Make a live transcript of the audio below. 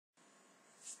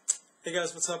Hey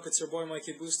guys, what's up? It's your boy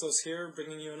Mikey Bustos here,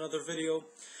 bringing you another video.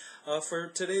 For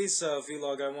today's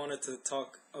vlog, I wanted to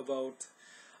talk about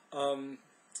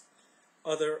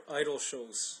other idol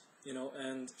shows,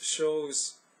 and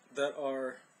shows that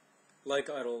are like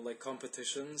idol, like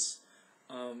competitions,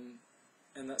 and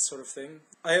that sort of thing.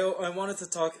 I wanted to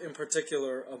talk in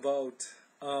particular about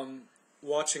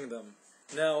watching them.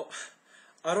 Now,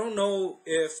 I don't know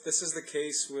if this is the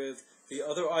case with the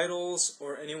other idols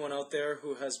or anyone out there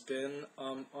who has been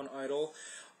on Idol,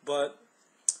 but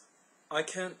I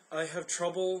have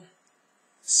trouble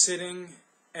sitting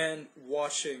and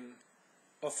watching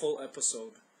a full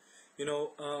episode,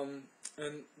 and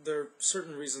there are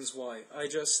certain reasons why. I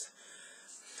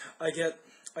get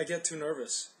too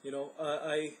nervous,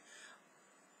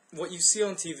 what you see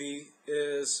on TV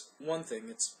is one thing.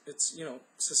 It's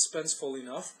suspenseful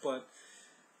enough, but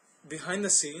behind the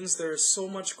scenes, there's so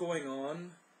much going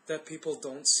on that people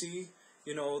don't see.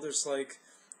 There's like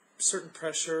certain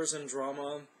pressures and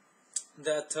drama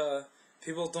that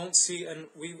people don't see, and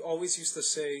we always used to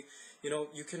say,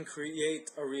 you can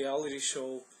create a reality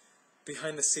show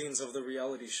behind the scenes of the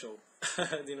reality show.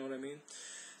 You know what I mean?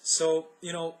 So,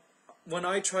 when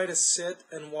I try to sit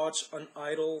and watch an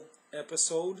Idol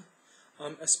episode,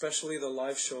 especially the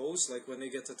live shows, like when they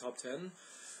get to top 10,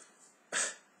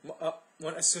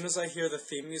 as soon as I hear the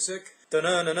theme music, my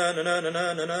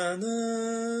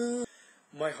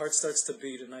heart starts to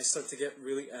beat and I start to get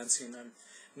really antsy, and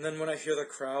then when I hear the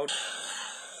crowd,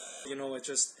 it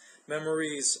just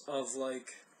memories of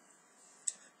like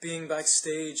being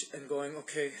backstage and going,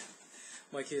 okay,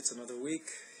 Mikey, it's another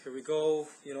week, here we go,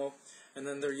 and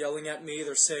then they're yelling at me,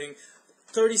 they're saying,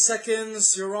 30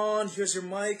 seconds, you're on, here's your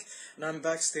mic, and I'm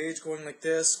backstage going like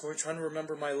this, trying to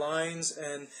remember my lines,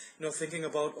 and, thinking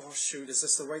about, oh shoot, is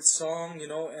this the right song,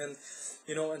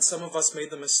 and some of us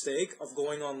made the mistake of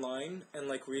going online and,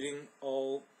 like, reading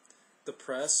all the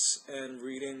press and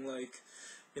reading, like,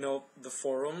 the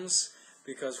forums,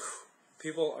 because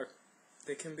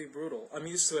they can be brutal. I'm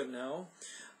used to it now,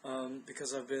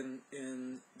 because I've been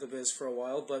in the biz for a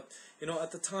while, but,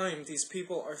 at the time, these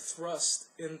people are thrust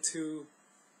into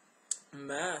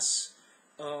mass,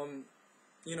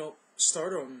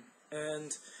 stardom,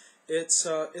 and it's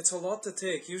a lot to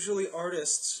take. Usually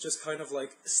artists just kind of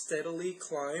like steadily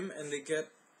climb, and they get,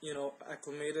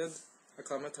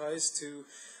 acclimatized to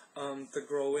the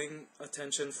growing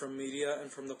attention from media and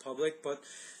from the public, but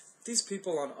these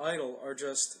people on Idol are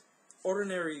just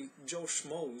ordinary Joe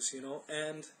Schmoes,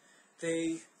 and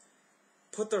they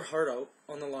put their heart out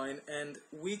on the line, and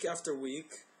week after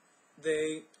week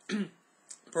they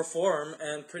perform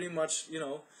and pretty much,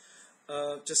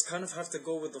 just kind of have to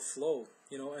go with the flow,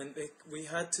 and we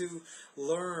had to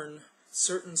learn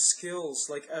certain skills,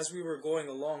 like, as we were going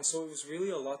along, so it was really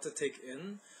a lot to take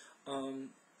in.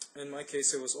 In my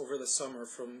case, it was over the summer,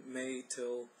 from May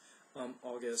till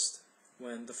August,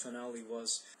 when the finale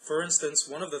was. For instance,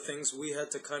 one of the things we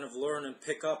had to kind of learn and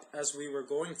pick up as we were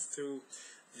going through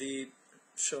the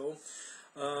show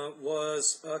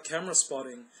was camera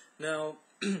spotting. Now,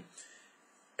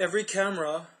 every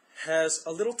camera has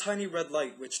a little tiny red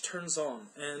light which turns on,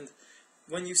 and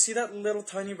when you see that little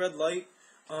tiny red light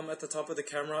at the top of the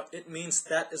camera, it means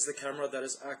that is the camera that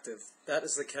is active. That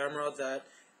is the camera that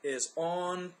is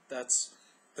on, that's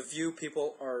the view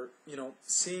people are,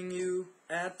 seeing you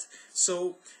at.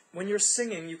 So when you're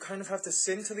singing, you kind of have to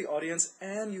sing to the audience,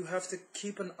 and you have to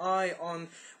keep an eye on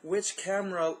which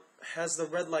camera has the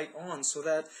red light on, so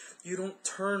that you don't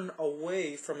turn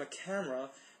away from a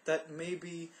camera that may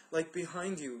be, like,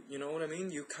 behind you, you know what I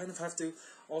mean? You kind of have to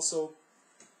also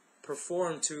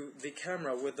perform to the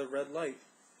camera with the red light.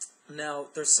 Now,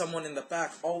 there's someone in the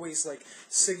back always, like,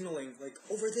 signaling, like,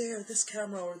 over there, this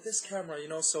camera, or this camera,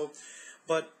 so,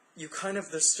 but you kind of,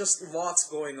 there's just lots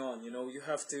going on, you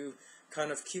have to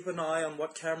kind of keep an eye on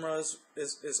what camera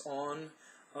is on,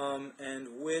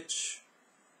 and which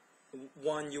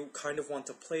one you kind of want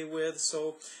to play with,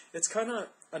 so it's kind of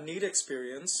a neat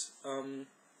experience,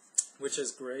 which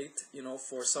is great,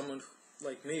 for someone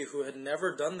like me who had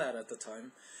never done that at the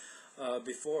time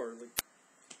before, like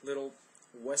little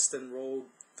Western Road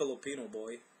Filipino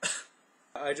boy.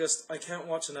 I can't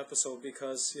watch an episode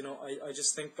because, I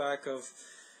just think back of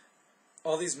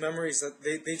all these memories that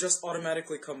they just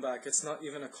automatically come back. It's not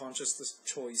even a conscious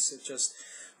choice. It just,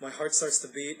 my heart starts to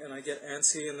beat and I get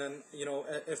antsy, and then,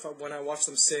 when I watch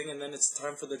them sing and then it's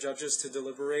time for the judges to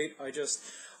deliberate, I gotta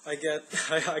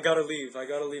leave. I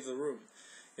gotta leave the room,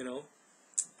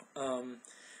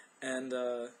 and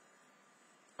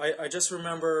I just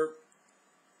remember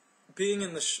being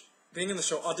in being in the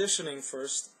show, auditioning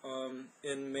first,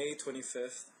 in May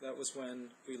 25th, that was when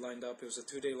we lined up. It was a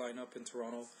 2-day lineup in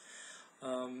Toronto,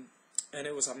 and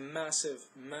it was a massive,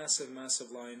 massive,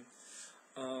 massive line.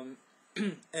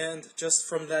 And just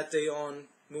from that day on,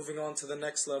 moving on to the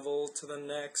next level, to the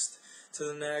next,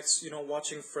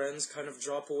 watching friends kind of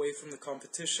drop away from the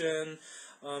competition,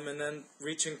 and then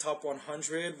reaching top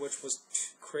 100, which was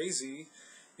crazy.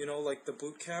 Like the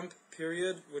boot camp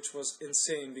period, which was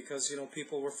insane because,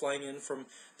 people were flying in from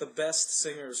the best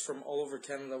singers from all over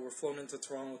Canada were flown into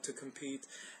Toronto to compete,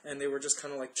 and they were just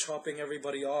kind of like chopping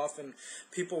everybody off, and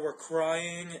people were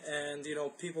crying, and,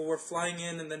 people were flying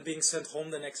in and then being sent home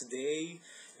the next day,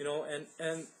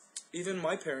 and even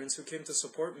my parents who came to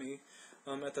support me,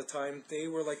 at the time, they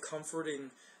were like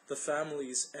comforting the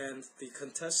families and the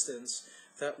contestants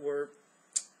that were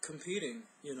competing,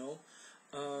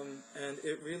 and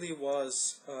it really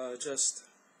was just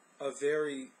a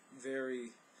very,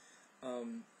 very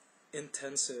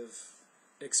intensive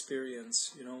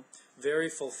experience, very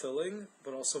fulfilling,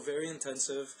 but also very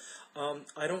intensive.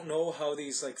 I don't know how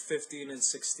these like 15 and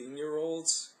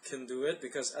 16-year-olds can do it,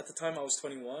 because at the time I was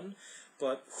 21,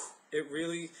 but it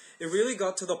really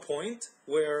got to the point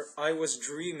where I was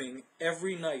dreaming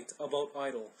every night about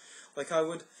Idol. Like I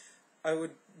would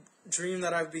dream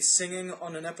that I'd be singing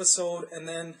on an episode, and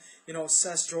then,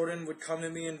 Seth Jordan would come to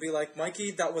me and be like,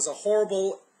 Mikey, that was a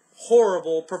horrible,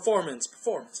 horrible performance.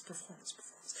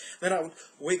 Then I would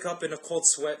wake up in a cold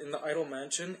sweat in the Idol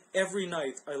mansion. Every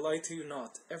night, I lie to you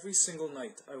not, every single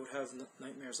night, I would have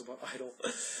nightmares about Idol.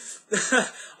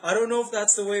 I don't know if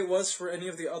that's the way it was for any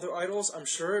of the other idols. I'm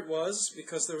sure it was,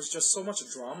 because there was just so much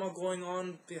drama going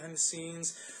on behind the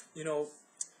scenes,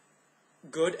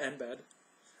 good and bad.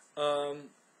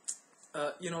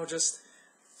 Just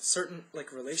certain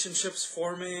like relationships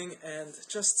forming, and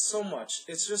just so much.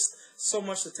 It's just so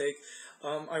much to take.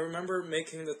 I remember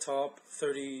making the top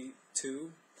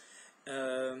 32,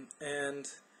 and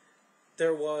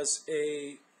there was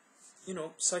a,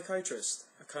 psychiatrist,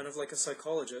 kind of like a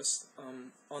psychologist,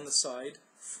 on the side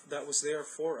that was there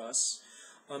for us,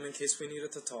 in case we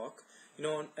needed to talk.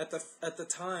 And at the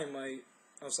time, I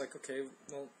was like, okay,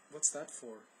 well, what's that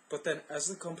for? But then as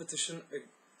the competition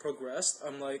progressed,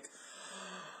 I'm like,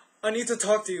 I need to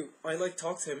talk to you. I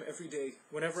talk to him every day.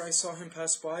 Whenever I saw him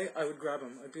pass by, I would grab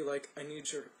him. I'd be like, I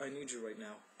need you right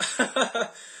now.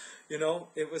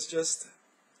 It was just,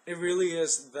 it really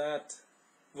was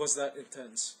that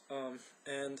intense.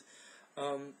 And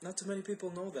not too many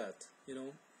people know that,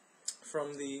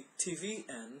 from the TV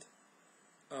end,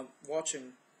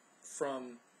 watching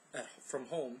from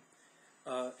home,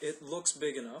 it looks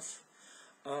big enough.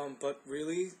 But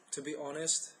really, to be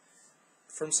honest,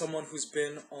 from someone who's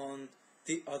been on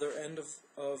the other end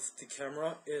of the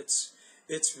camera, it's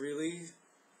really,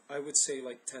 I would say,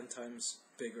 like 10 times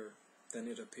bigger than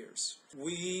it appears.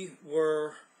 We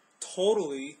were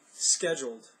totally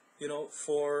scheduled,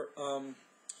 for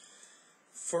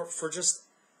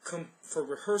for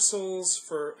rehearsals,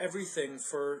 for everything,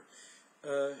 for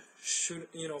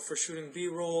for shooting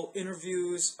B-roll,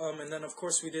 interviews, and then of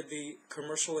course we did the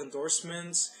commercial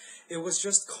endorsements. It was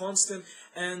just constant,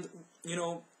 and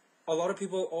a lot of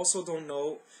people also don't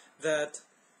know that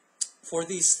for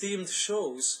these themed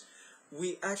shows,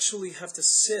 we actually have to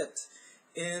sit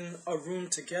in a room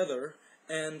together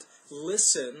and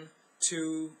listen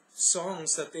to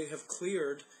songs that they have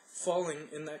cleared falling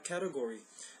in that category.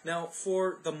 Now,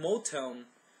 for the Motown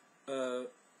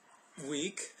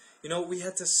week, we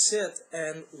had to sit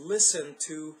and listen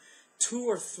to 2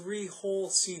 or 3 whole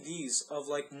CDs of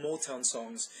like Motown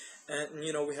songs. And,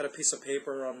 we had a piece of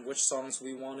paper on which songs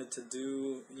we wanted to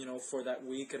do, for that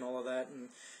week and all of that. And,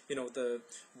 the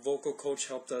vocal coach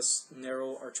helped us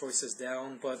narrow our choices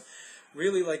down. But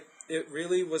really, it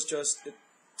really was just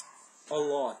a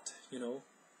lot,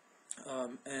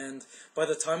 and by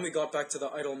the time we got back to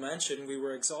the Idol mansion, we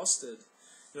were exhausted.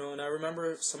 And I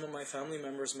remember some of my family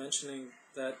members mentioning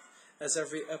that as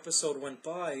every episode went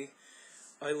by,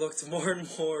 I looked more and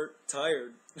more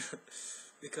tired.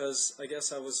 Because I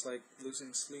guess I was like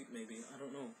losing sleep, maybe, I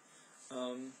don't know.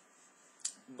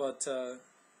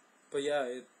 But yeah,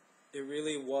 it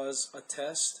really was a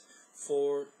test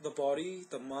for the body,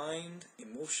 the mind,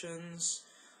 emotions,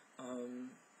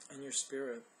 and your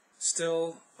spirit.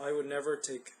 Still, I would never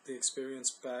take the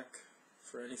experience back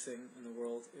for anything in the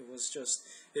world.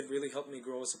 It really helped me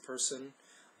grow as a person.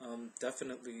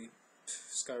 Definitely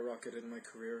skyrocketed my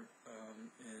career,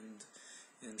 and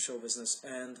in show business,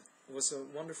 and it was a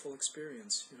wonderful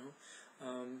experience,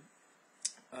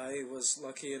 I was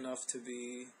lucky enough to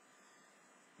be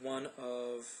one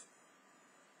of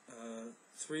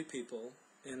 3 people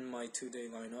in my 2-day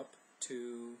lineup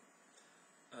to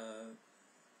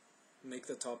make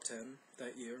the top 10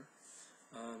 that year,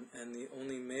 and the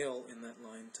only male in that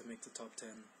line to make the top 10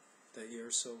 that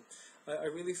year. So I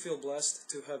really feel blessed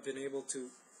to have been able to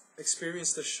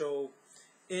experience the show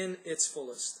in its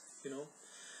fullest, you know.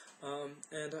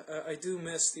 And I do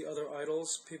miss the other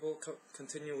idols. People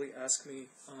continually ask me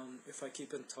if I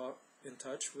keep in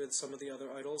touch with some of the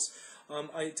other idols.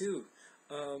 I do.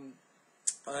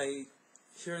 I,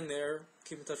 here and there,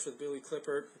 keep in touch with Billy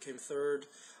Clippert, who came third.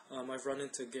 I've run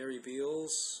into Gary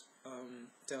Beals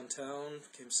downtown,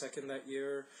 came second that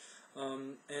year.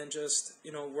 And just,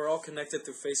 you know, we're all connected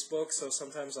through Facebook, so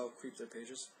sometimes I'll creep their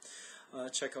pages,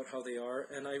 check out how they are.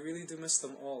 And I really do miss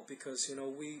them all because, you know,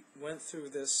 we went through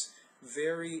this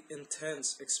very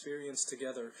intense experience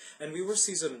together. And we were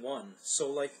season 1, so,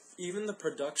 like, even the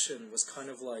production was kind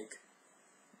of like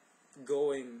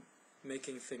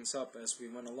making things up as we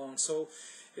went along. So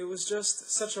it was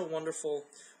just such a wonderful,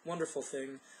 wonderful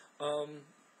thing.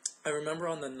 I remember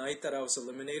on the night that I was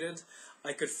eliminated,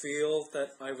 I could feel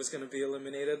that I was going to be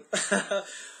eliminated.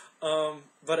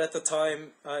 But at the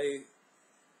time, I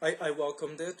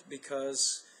welcomed it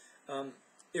because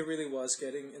it really was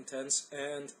getting intense.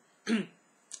 And,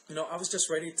 you know, I was just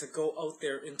ready to go out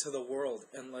there into the world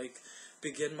and, like,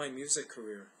 begin my music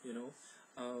career, you know,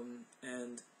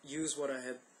 and use what I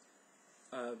had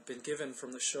been given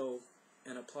from the show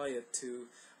and apply it to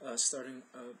starting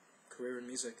a career in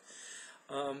music.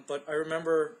 But I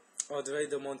remember Audrey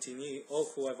de Montigny,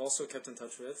 who I've also kept in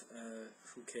touch with,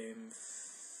 who came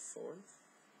 4th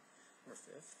or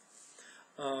 5th,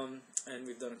 and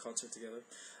we've done a concert together.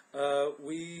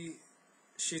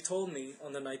 She told me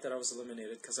on the night that I was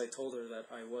eliminated, because I told her that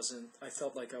I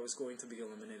felt like I was going to be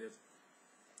eliminated,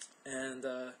 and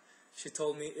she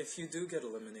told me, if you do get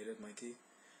eliminated, Mikey,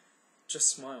 just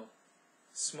smile.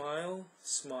 Smile,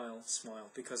 smile, smile,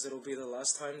 because it'll be the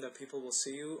last time that people will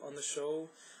see you on the show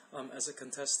as a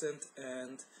contestant,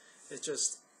 and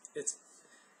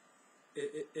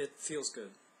it feels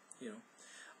good, you know.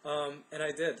 And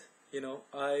I did, you know.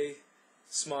 I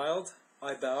smiled,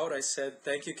 I bowed, I said,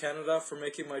 thank you, Canada, for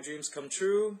making my dreams come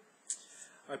true.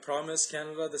 I promise,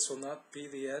 Canada, this will not be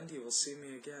the end. You will see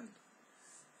me again.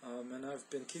 And I've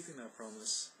been keeping that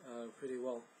promise pretty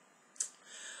well.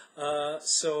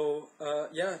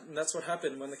 Yeah, and that's what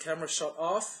happened. When the camera shut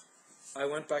off, I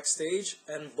went backstage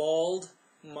and bawled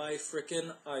my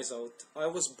frickin' eyes out. I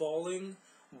was bawling,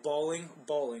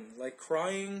 like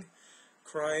crying.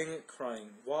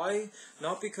 Why?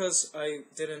 Not because I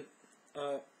didn't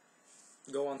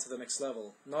go on to the next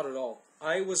level. Not at all.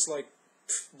 I was like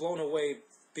blown away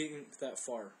being that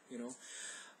far, you know.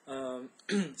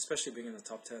 Especially being in the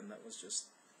top 10, that was just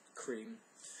cream.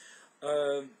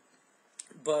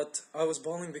 But I was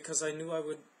bawling because I knew I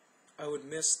would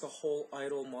miss the whole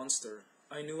idol monster.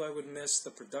 I knew I would miss the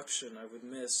production. I would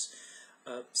miss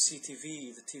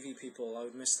CTV, the TV people. I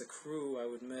would miss the crew. I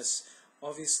would miss,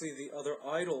 obviously, the other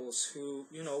idols who,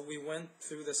 you know, we went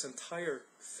through this entire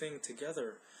thing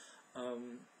together.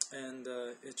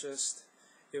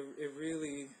 It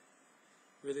really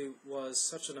was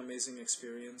such an amazing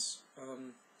experience.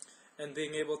 And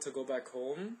being able to go back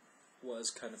home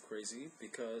was kind of crazy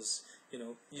because, you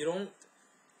know, you don't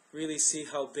really see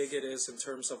how big it is in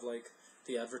terms of, like,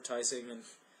 the advertising and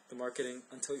the marketing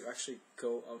until you actually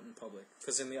go out in public.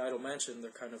 Because in the Idol Mansion, they're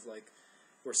kind of like,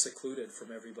 we're secluded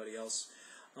from everybody else.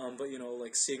 But, you know,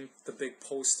 like, seeing the big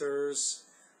posters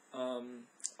on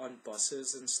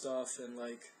buses and stuff, and,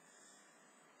 like,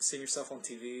 seeing yourself on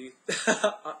TV.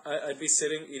 I'd be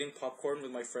sitting eating popcorn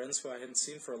with my friends who I hadn't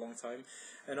seen for a long time,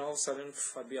 and all of a sudden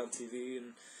I'd be on TV,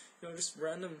 and, you know, just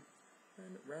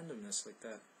randomness like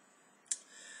that.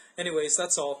 Anyways,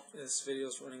 that's all. This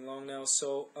video's running long now,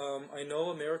 so I know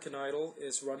American Idol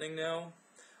is running now,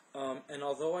 and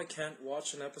although I can't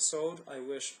watch an episode, I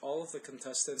wish all of the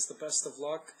contestants the best of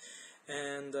luck,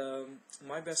 and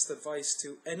my best advice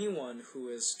to anyone who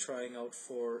is trying out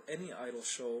for any idol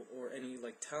show or any,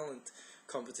 like, talent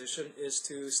competition is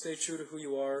to stay true to who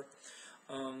you are.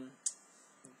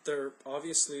 They're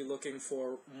obviously looking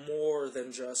for more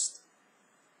than just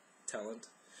talent.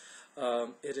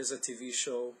 It is a TV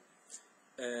show,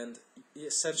 and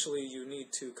essentially you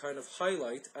need to kind of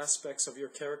highlight aspects of your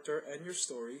character and your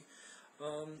story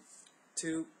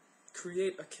to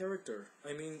create a character.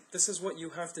 I mean, this is what you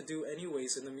have to do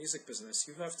anyways in the music business.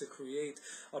 You have to create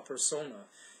a persona,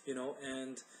 you know,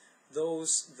 and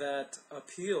those that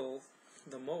appeal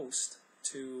the most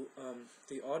to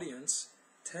the audience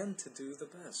tend to do the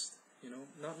best, you know,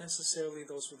 not necessarily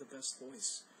those with the best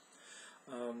voice.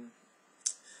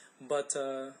 But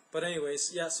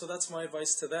anyways, yeah, so that's my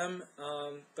advice to them.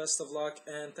 Best of luck,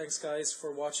 and thanks guys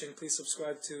for watching. Please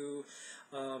subscribe to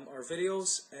our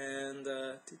videos, and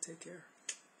take care.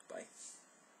 Bye.